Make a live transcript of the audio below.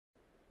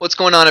What's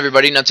going on,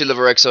 everybody?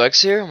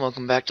 NotTooLoverXOX here, and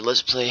welcome back to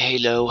Let's Play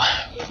Halo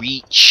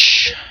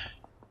Reach.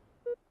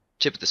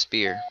 Tip of the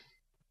spear.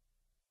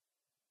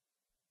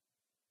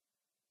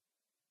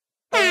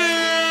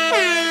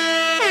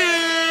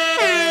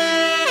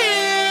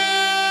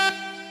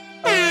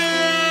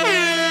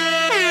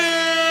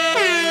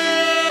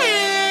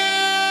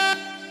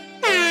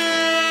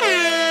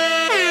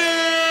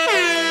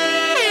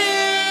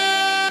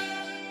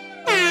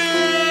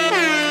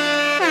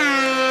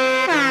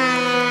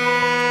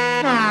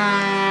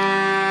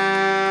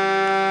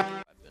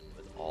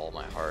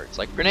 It's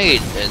like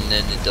grenade, and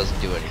then it doesn't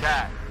do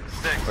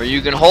anything. Or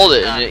you can hold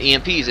it and it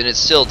EMPs and it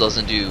still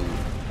doesn't do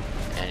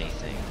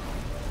anything.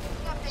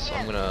 So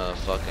I'm gonna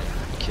fucking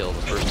kill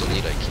the first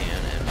elite I can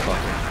and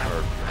fucking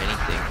or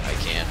anything I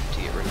can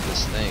to get rid of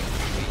this thing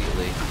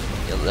immediately.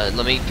 Yeah,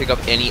 let me pick up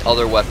any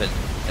other weapon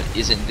that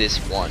isn't this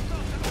one.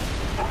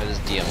 Or this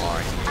DMR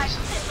anyways.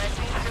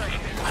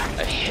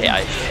 I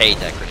hate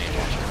that grenade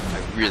launcher. I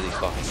really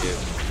fucking do.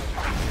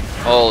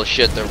 Oh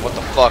shit, what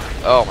the fuck?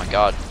 Oh my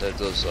god,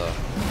 those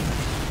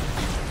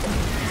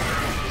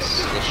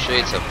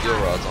shades have fuel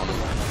rods on them.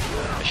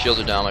 My shields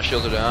are down, my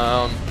shields are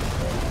down.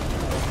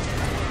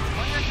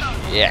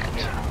 Yeah.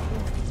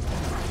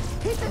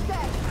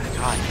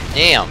 God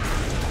damn.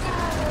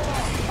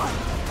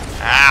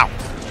 Ow.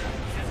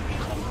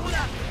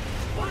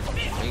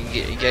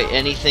 You get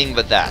anything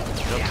but that.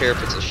 I don't care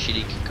if it's a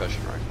shitty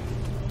concussion rifle.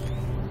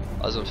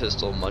 Plasma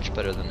pistol, much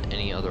better than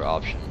any other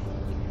option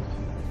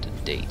to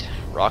date.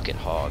 Rocket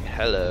Hog,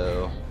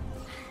 hello.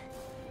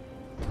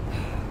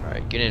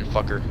 Alright, get in,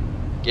 fucker.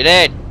 Get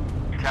in!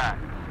 Cat,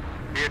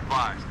 be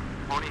advised,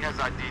 Pony has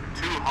ID'd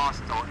 2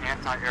 hostile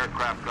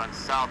anti-aircraft guns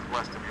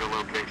southwest of your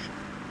location.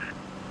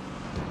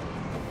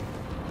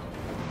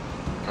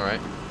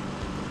 Alright.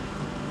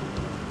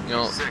 You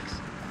know... 6.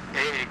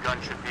 AA gun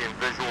should be in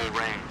visual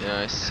range. Yeah,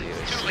 I see it.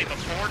 Julie,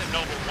 before to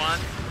Noble 1,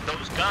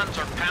 those guns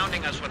are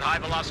pounding us with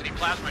high-velocity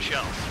plasma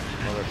shells.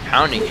 Oh, they're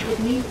pounding you.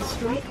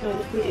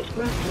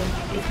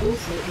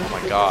 Oh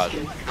my god.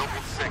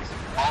 Noble 6,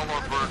 all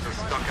our birds are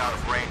stuck out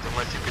of range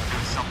unless you can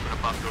do something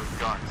about those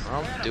guns.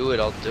 I'll do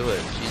it,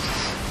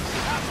 Jesus.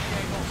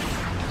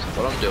 That's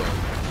what I'm doing.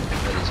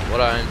 That is what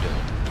I am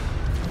doing.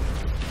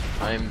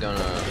 I'm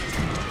gonna...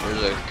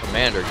 There's a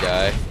commander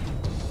guy.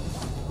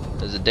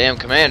 There's a damn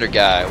commander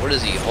guy. What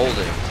is he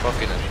holding?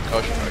 Fucking a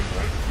concussion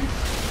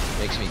rifle.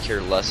 Makes me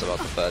care less about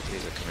the fact that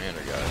he's a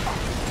commander guy.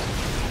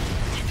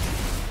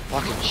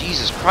 Fucking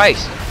Jesus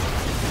Christ.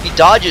 He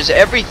dodges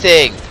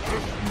everything.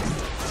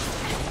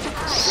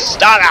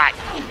 Stop it!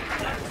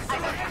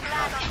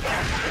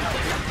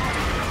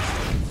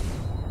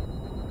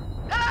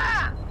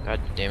 God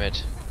damn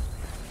it.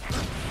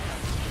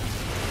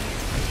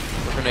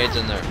 Put grenades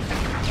in there.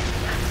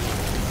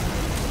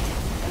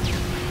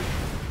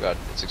 God,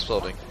 it's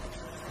exploding.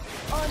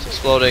 It's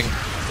exploding.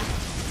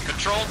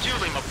 Control to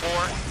Lima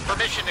 4,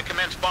 permission to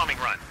commence bombing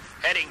run.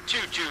 Heading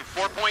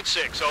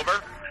 224.6,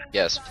 over.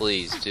 Yes,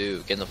 please,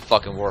 do. Get in the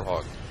fucking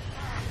Warhawk.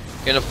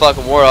 Get in the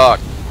fucking Warhawk.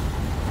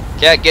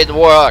 Can't get in the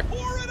Warhawk.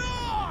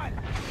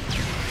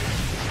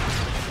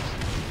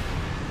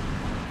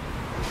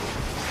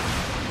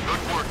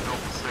 Good work,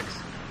 Noble 6.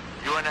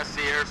 UNSC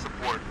air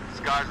support.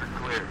 Skies are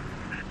clear.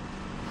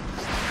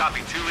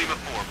 Copy 2 Lima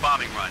 4,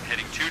 bombing run.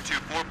 Heading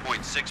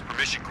 224.6,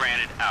 permission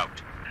granted,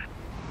 out.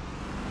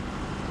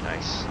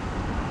 Nice.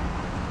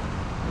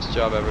 Nice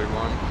job,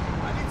 everyone.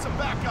 I need some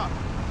backup.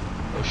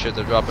 Oh shit,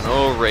 they're dropping.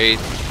 Oh, Wraith.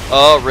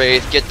 Oh,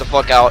 Wraith, get the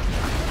fuck out.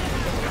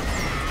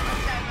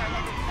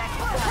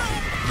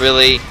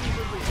 Really?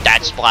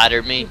 That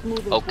splattered me?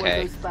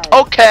 Okay.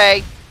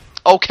 Okay.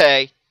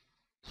 Okay.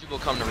 You will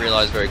come to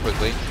realize very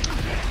quickly.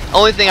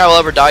 Only thing I will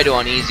ever die to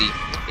on easy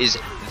is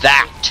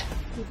that.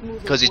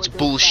 Because it's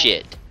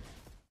bullshit.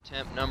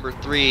 Attempt number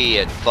 3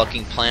 at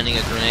fucking planting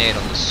a grenade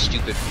on this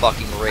stupid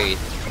fucking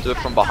Wraith. Do it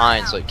from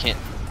behind so it can't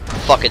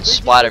fucking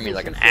splatter me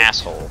like an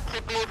asshole.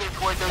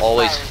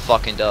 Always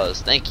fucking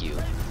does. Thank you.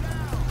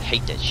 I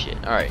hate that shit.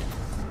 Alright.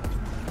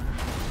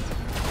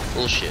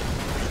 Bullshit.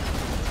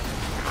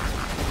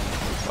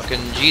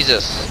 Fucking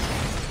Jesus.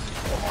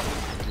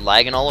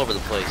 Lagging all over the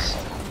place.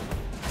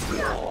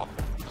 Okay.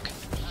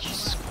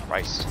 Jesus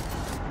Christ.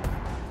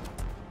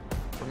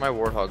 Where'd my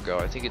Warthog go?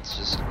 I think it's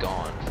just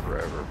gone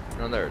forever.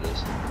 No, there it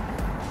is.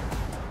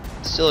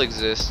 It still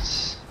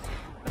exists.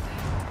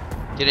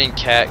 Get in,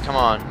 cat. Come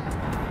on.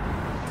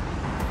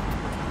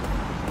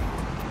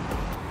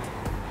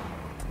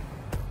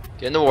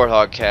 Get in the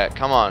Warthog, cat.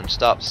 Come on.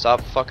 Stop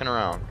fucking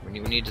around. We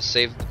need to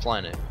save the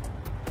planet.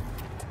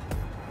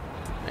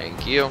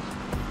 Thank you.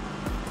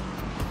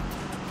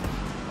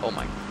 Oh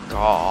my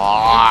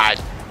god.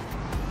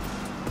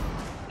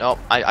 Nope.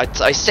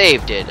 I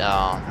saved it. Oh,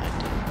 I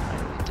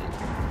really did.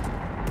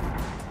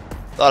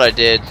 Thought I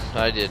did.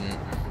 I didn't.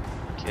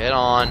 Get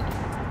on.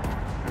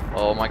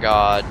 Oh my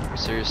god.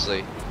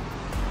 Seriously.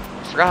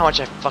 I forgot how much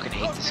I fucking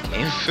hate this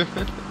game.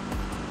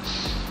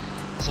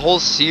 This whole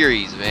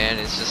series, man,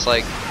 it's just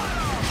like,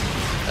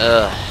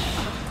 ugh.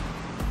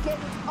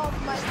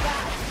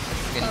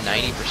 Fucking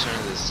 90%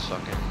 of this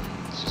fucking,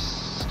 it's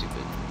just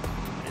stupid.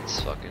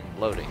 it's fucking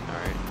loading.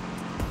 Alright.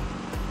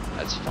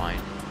 That's fine.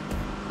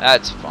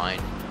 That's fine.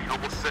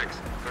 Noble 6,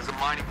 there's a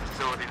mining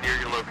facility near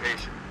your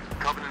location.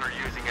 Covenant are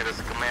using it as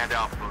a command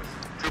outpost.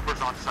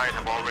 Troopers on site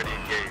have already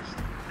engaged.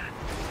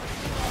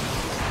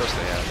 Of course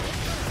they have.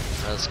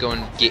 Let's go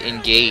and get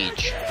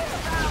engage.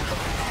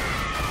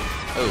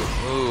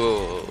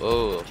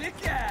 Oh.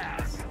 Kick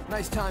ass!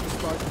 Nice time,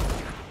 Spartan.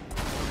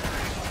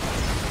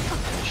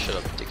 Shut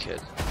up,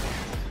 dickhead.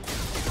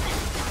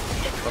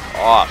 Fuck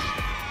off.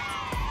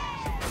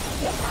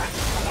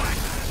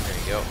 There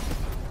you go.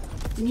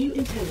 New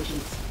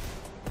intelligence.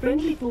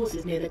 Friendly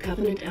forces near the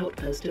Covenant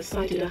outpost have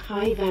sighted a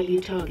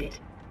high-value target.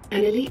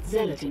 An elite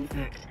zealot, in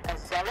fact. A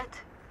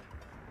zealot?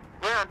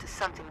 We're onto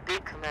something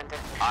big, Commander.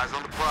 Eyes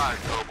on the prize,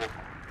 Noble.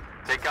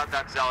 Take out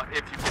that zealot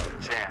if you get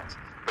the chance,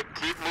 but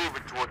keep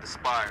moving toward the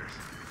spires.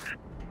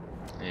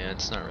 Yeah,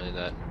 it's not really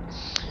that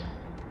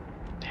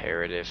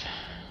imperative,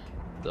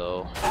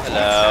 though.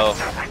 Hello.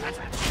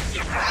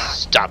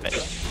 Stop it.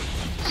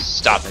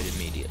 Stop it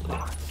immediately.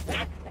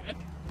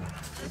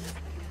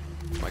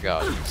 Oh my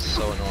god, it's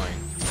so annoying.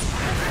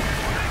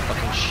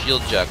 Fucking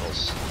shield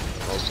jackals.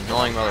 Most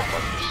annoying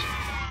motherfuckers.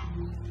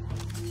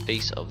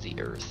 Face of the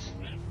earth.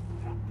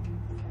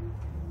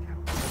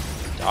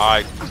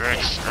 Die,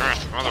 bitch,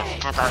 earth,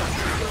 motherfucker.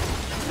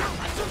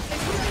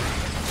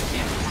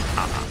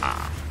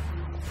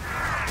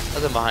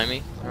 Nothing behind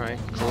me. Alright,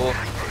 cool.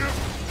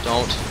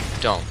 Don't.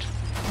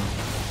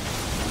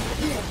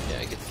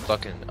 Yeah, get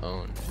fucking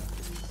owned.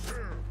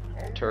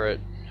 Turret,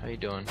 how you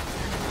doing?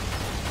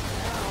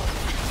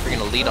 We're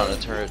gonna lead on a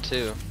turret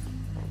too.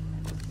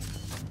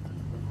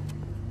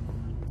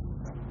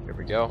 Here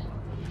we go.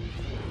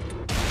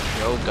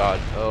 Oh god.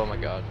 Oh my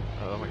god.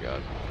 Oh my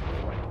god.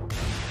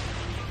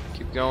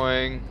 Keep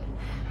going.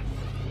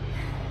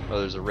 Oh,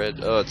 there's a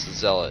red. Oh, it's a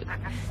zealot.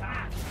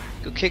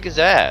 Go kick his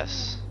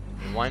ass.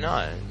 And why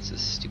not? It's a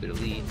stupid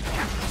elite.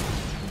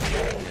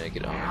 Yeah,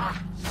 get on.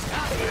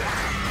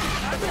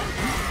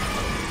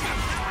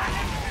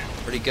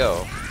 Where'd he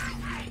go?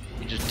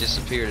 He just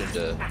disappeared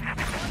into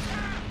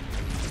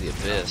the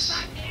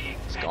abyss.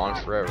 He's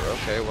gone forever.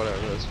 Okay,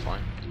 whatever. That's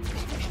fine.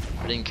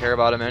 I didn't care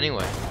about him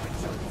anyway.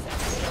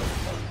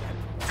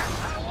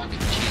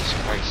 Jesus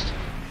Christ.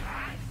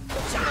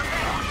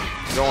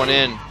 We're going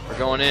in. We're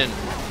going in.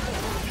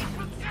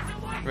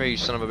 Come here, you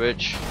son of a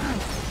bitch.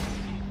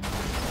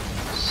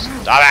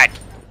 Stop it!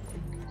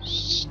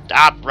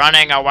 Stop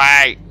running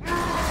away!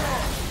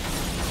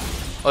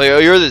 Oh,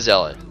 you're the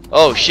zealot.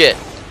 Oh, shit.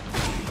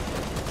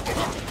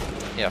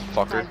 Yeah,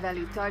 fucker.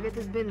 High-value target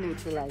has been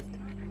neutralized.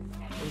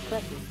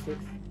 Impressive, 6.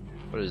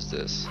 What is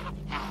this?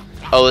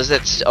 Oh, is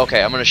that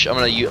okay? I'm gonna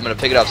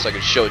pick it up so I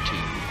can show it to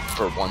you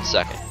for 1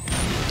 second.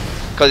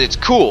 Cause it's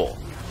cool,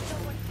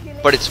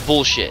 but it's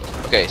bullshit.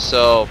 Okay,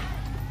 so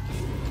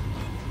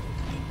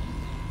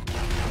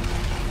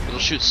it'll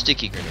shoot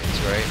sticky grenades,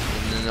 right?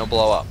 And then they'll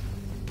blow up.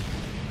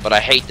 But I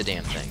hate the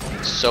damn thing.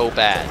 It's so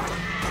bad.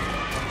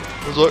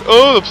 I was like,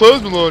 oh, the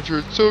plasma launcher,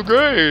 it's so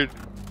great.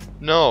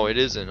 No, it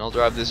isn't. I'll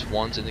drive this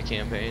once in the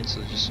campaign,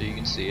 so just so you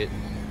can see it.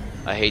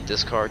 I hate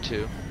this car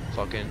too.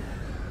 Fucking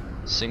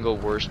single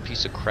worst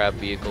piece of crap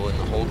vehicle in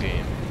the whole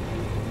game.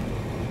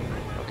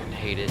 Fucking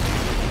hate it.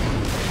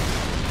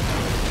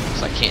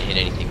 Cause I can't hit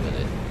anything with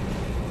it.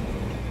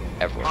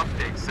 Ever.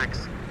 Update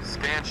 6.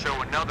 Scans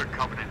show another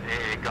Covenant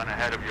AA gun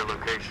ahead of your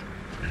location.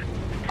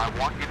 I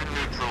want you to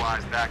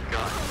neutralize that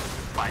gun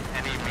by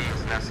any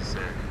means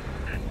necessary.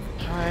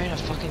 Alright, I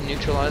fucking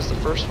neutralized the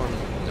first one.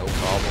 No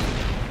problem.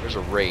 There's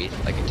a Wraith.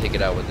 I can take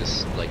it out with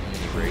this, like,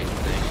 mini Wraith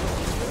thing.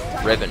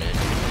 Revenant,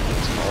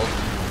 it's called.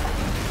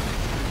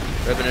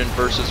 Revenant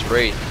versus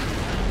Wraith.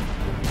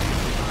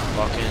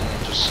 Fucking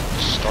just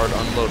start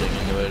unloading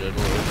into it.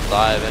 It'll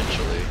die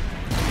eventually.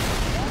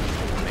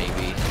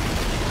 Maybe.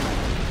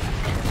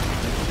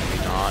 Maybe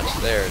not.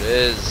 There it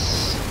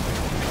is.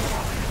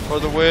 For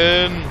the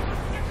win!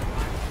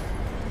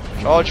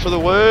 Charge for the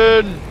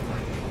win!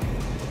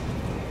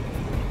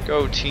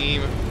 Go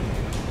team.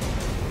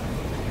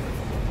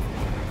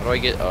 How do I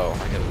get? Oh,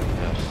 I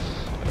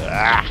gotta.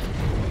 Ah.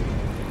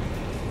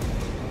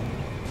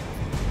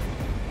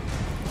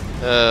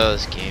 Oh,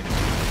 this game.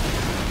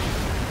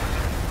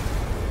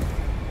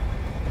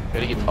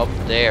 Gotta get up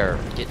there.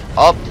 Get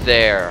up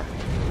there.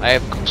 I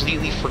have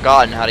completely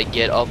forgotten how to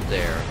get up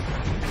there.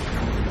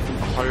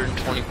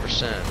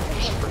 120%.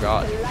 Just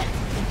forgotten.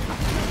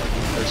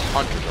 There's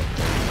hunters up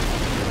there.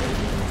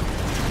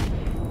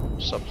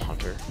 Sub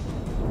hunter.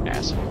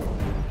 Asshole.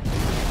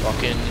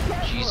 Fucking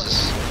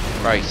Jesus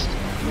Christ.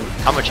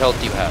 How much health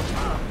do you have?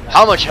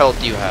 How much health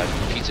do you have,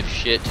 you piece of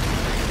shit?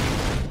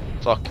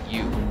 Fuck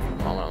you.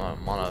 I'm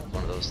on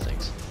one of those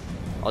things.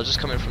 I'll just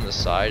come in from the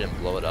side and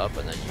blow it up,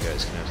 and then you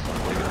guys can have fun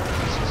picking up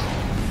pieces.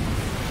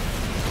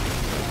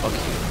 Fuck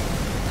you.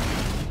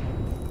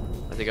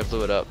 I think I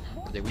blew it up.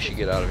 I think we should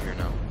get out of here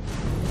now.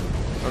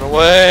 Run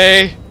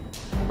away!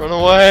 Run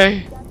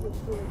away!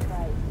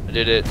 I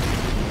did it.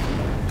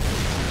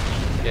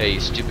 Yeah, you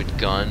stupid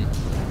gun.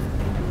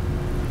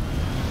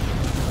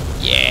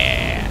 Yeah!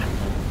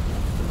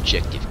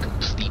 Objective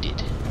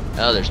completed.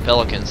 Oh, there's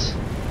pelicans.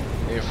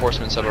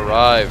 Reinforcements have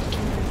arrived.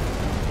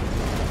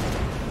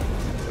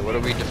 Okay, what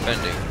are we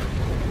defending?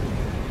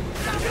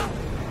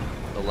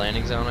 The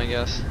landing zone, I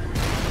guess.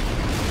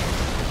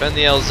 Defend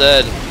the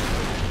LZ.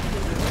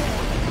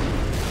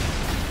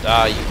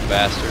 Die, you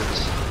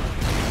bastards.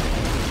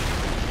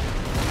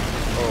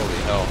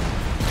 Holy hell.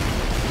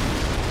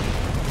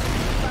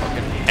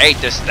 Fucking hate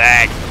this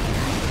thing.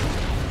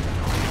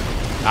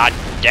 God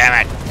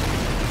damn it.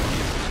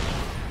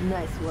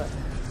 Nice work.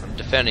 I'm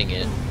defending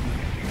it.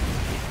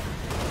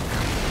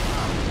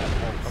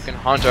 Fucking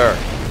hunter.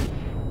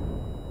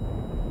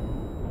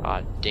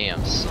 God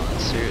damn, son.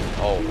 Seriously.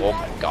 Oh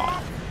my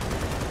god.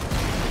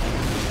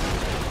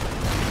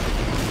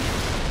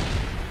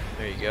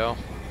 There you go.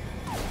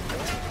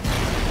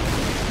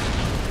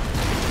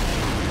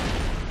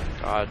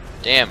 God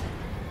damn.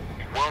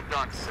 Well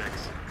done,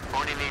 6.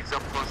 Oni needs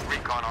up close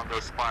recon on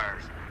those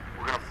spires.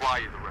 We're gonna fly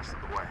you the rest of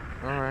the way.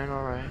 Alright,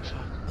 alright.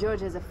 George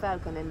has a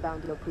Falcon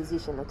inbound your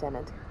position,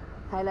 Lieutenant.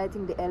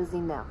 Highlighting the LZ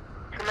now.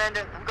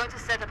 Commander, I'm going to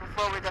set up a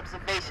forward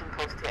observation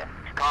post here.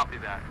 Copy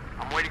that.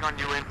 I'm waiting on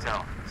new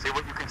intel. See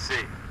what you can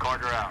see.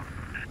 Carter out.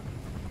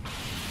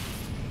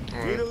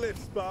 Need a lift,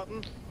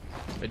 Spartan?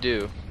 I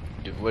do.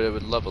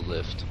 Would love a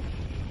lift.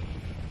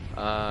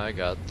 I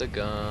got the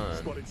gun.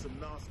 Spotted some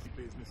nasty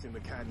business in the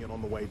canyon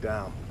on the way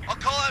down. I'll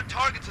call out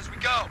targets as we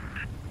go.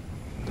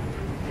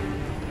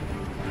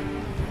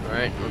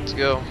 Alright, let's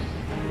go.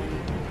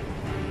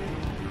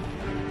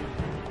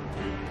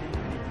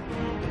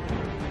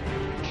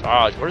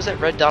 Charge. What is that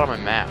red dot on my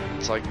map?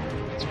 It's like,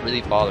 it's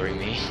really bothering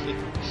me.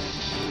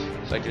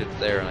 The fact that it's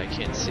there and I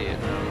can't see it.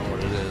 I don't know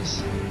what it is.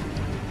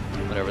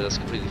 Whatever, that's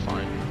completely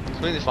fine.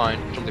 Completely fine.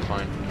 Completely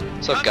fine.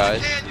 What's up,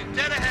 guys?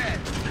 Dead ahead.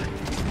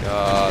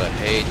 God, I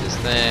hate this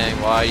thing.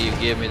 Why do you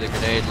give me the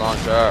grenade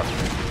launcher?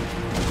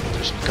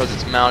 Just because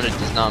it's mounted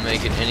does not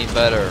make it any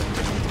better.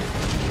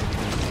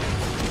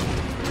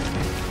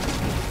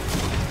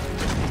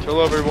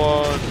 Kill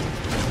everyone!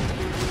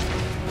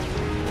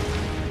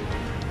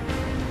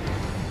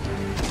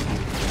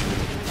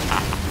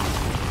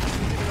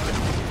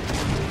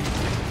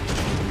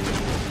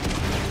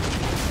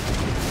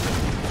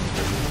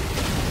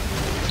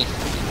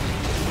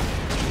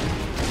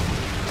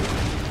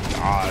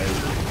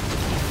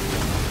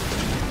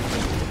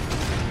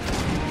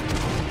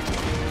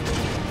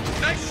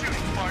 Nice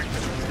shooting, Mark.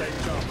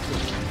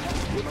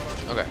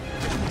 Okay.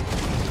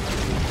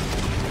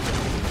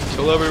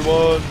 Kill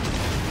everyone!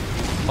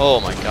 Oh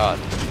my god.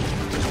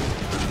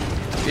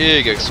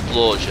 Big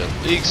explosion.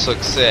 Big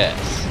success.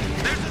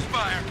 There's the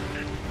Spire.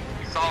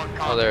 Solid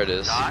Oh, there it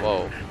is.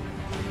 Whoa.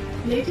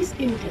 Latest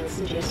intel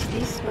suggests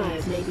these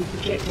spires may be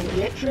projecting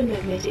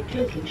electromagnetic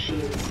cloaking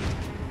shields.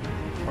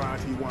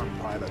 Priority 1,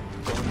 pilot.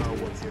 Gotta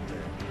know what's in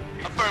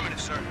there. Affirmative,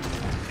 sir.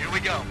 Here we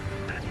go.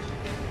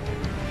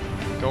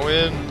 Go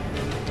in.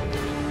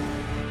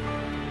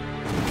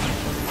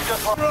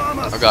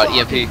 Rama, Oh god,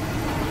 EMP.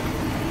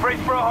 Brace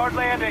for a hard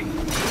landing.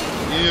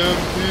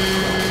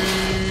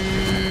 EMP!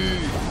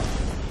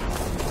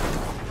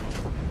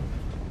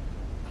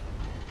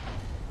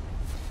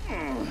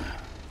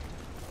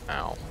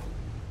 Ow.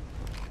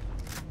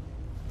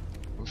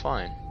 I'm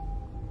fine.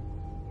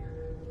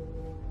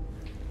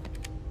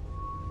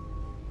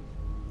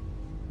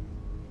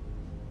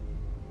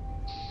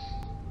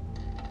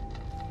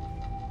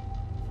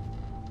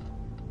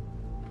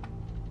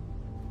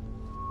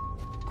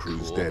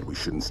 Crew's Cool. dead. We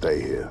shouldn't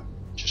stay here.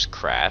 Just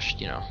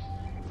crashed, you know.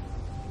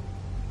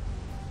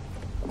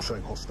 I'm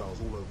showing hostiles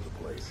all over the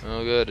place.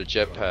 Oh good, a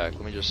jetpack.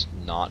 Let me just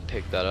not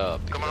pick that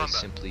up because I Commander,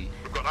 simply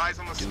we've got eyes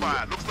on the do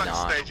spire. Looks like a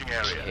not staging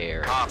area.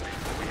 care. Copy.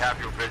 We have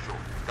your visual.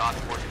 Dot's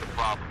working the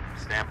problem.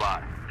 Stand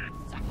by.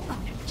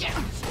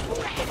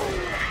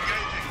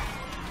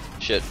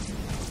 Shit.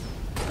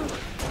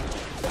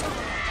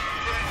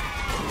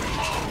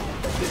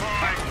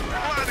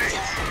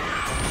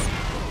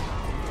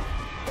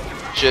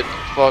 Shit,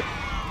 fuck.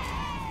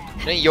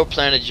 It ain't your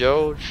planet,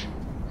 George.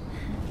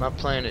 My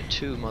planet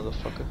too,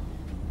 motherfucker.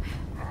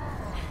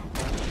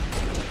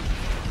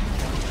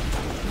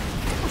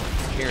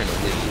 Here in the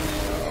lead.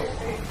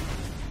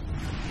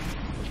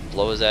 Just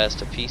blow his ass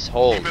to piece.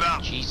 Holy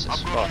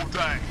Jesus fuck.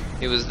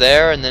 He was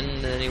there and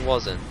then he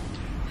wasn't.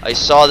 I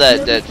saw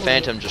that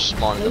phantom just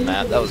spawn in the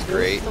map. That was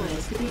great.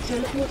 Spires could be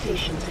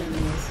teleportation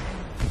terminals.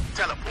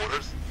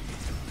 Teleporters.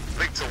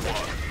 Victor 1.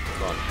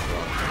 Run,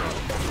 run, run.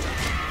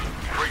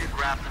 Frigate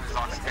Grafton is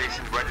on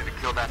station ready to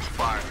kill that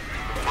spire.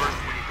 But first,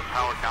 we need to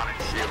power down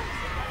its shield.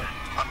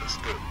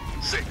 Understood.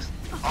 6.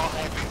 I'll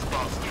hold these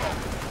bastards off.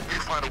 You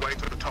find a way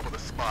to the top of the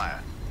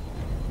spire.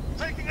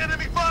 Taking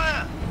enemy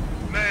fire!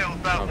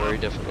 Nailed that Not one. very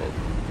difficult.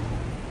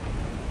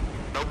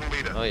 Noble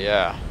leader. Oh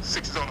yeah.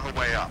 6 is on her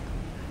way up.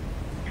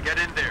 Get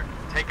in there.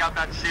 Take out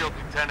that shield,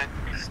 Lieutenant.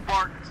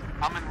 Spartans,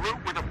 I'm en route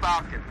with a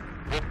Falcon.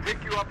 We'll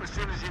pick you up as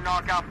soon as you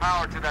knock out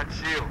power to that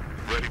shield.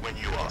 Ready when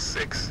you are,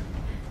 6.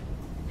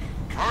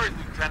 Hurry,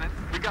 Lieutenant.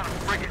 We got a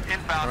frigate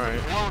inbound All right.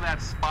 to blow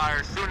that spire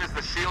as soon as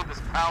the shield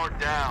is powered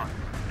down.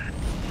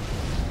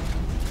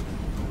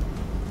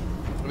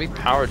 It'll be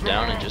powered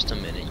down in just a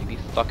minute. You be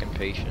fucking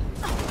patient.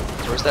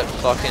 Where's that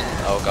fucking...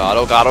 Oh god,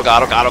 oh god, oh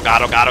god, oh god, oh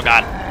god, oh god, oh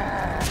god.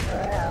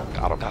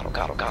 God, oh god, oh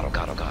god, oh god, oh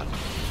god, oh god.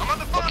 I'm on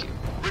the Fuck front. you.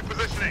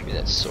 Repositioning. Give me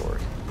that sword.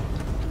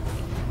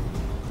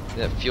 Give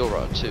me that fuel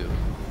rod too.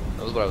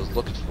 That was what I was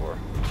looking for.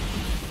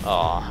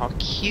 Aw, how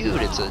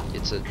cute. It's a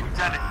Lieutenant,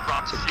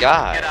 drop It's a the shield.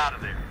 guy. Get out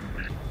of there.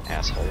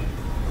 asshole.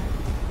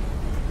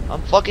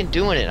 I'm fucking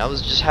doing it. I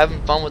was just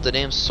having fun with the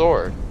damn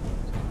sword.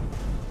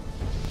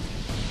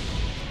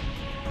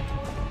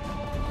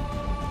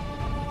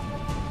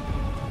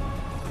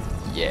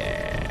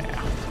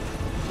 Yeah.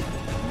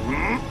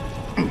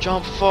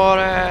 Jump for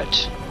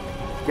it.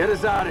 Get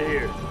us out of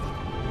here.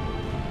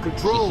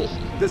 Control,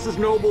 this is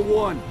Noble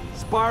 1.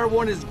 Spire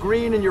 1 is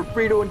green and you're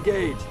free to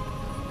engage.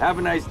 Have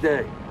a nice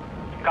day.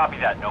 Copy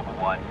that, Noble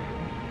 1.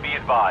 Be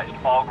advised,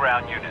 all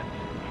ground units.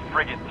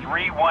 Frigate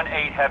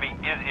 318 Heavy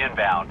is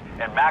inbound,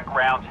 and MAC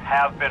rounds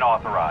have been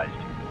authorized.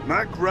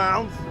 Mac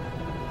rounds?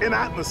 In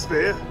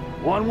atmosphere?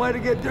 One way to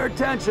get their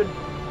attention.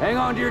 Hang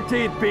on to your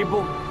teeth,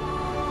 people.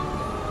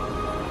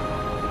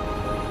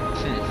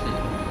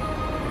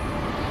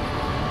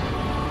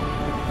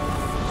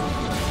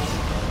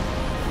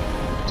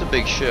 It's a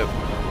big ship.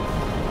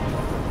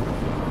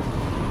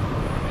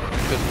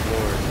 Good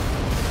lord.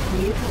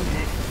 New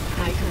contact.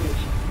 High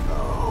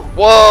tonnage.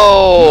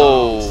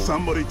 Whoa!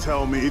 Somebody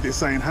tell me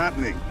this ain't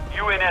happening.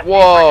 UNSC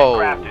Whoa.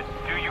 Frigate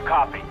Grafton, do you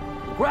copy?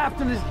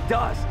 Grafton is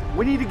dust.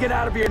 We need to get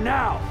out of here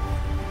now.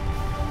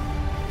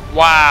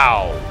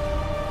 Wow.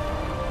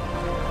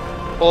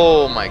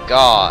 Oh my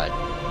god.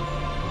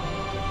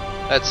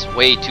 That's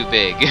way too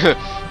big.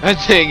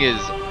 That thing is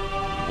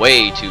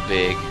way too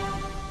big.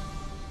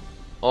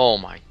 Oh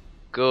my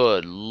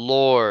good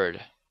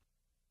lord.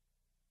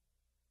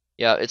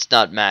 Yeah, it's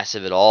not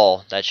massive at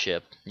all, that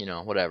ship. You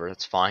know, whatever,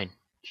 that's fine.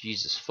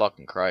 Jesus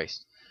fucking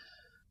Christ.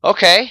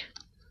 Okay.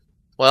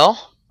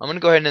 Well, I'm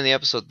gonna go ahead and end the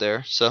episode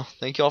there. So,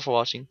 thank you all for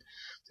watching.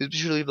 Please be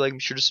sure to leave a like, be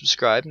sure to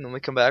subscribe, and when we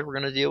come back, we're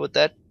gonna deal with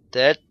that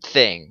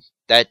thing.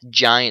 That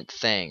giant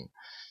thing.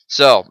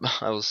 So,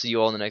 I will see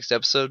you all in the next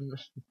episode.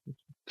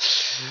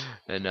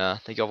 And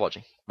thank you all for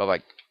watching. Bye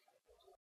bye.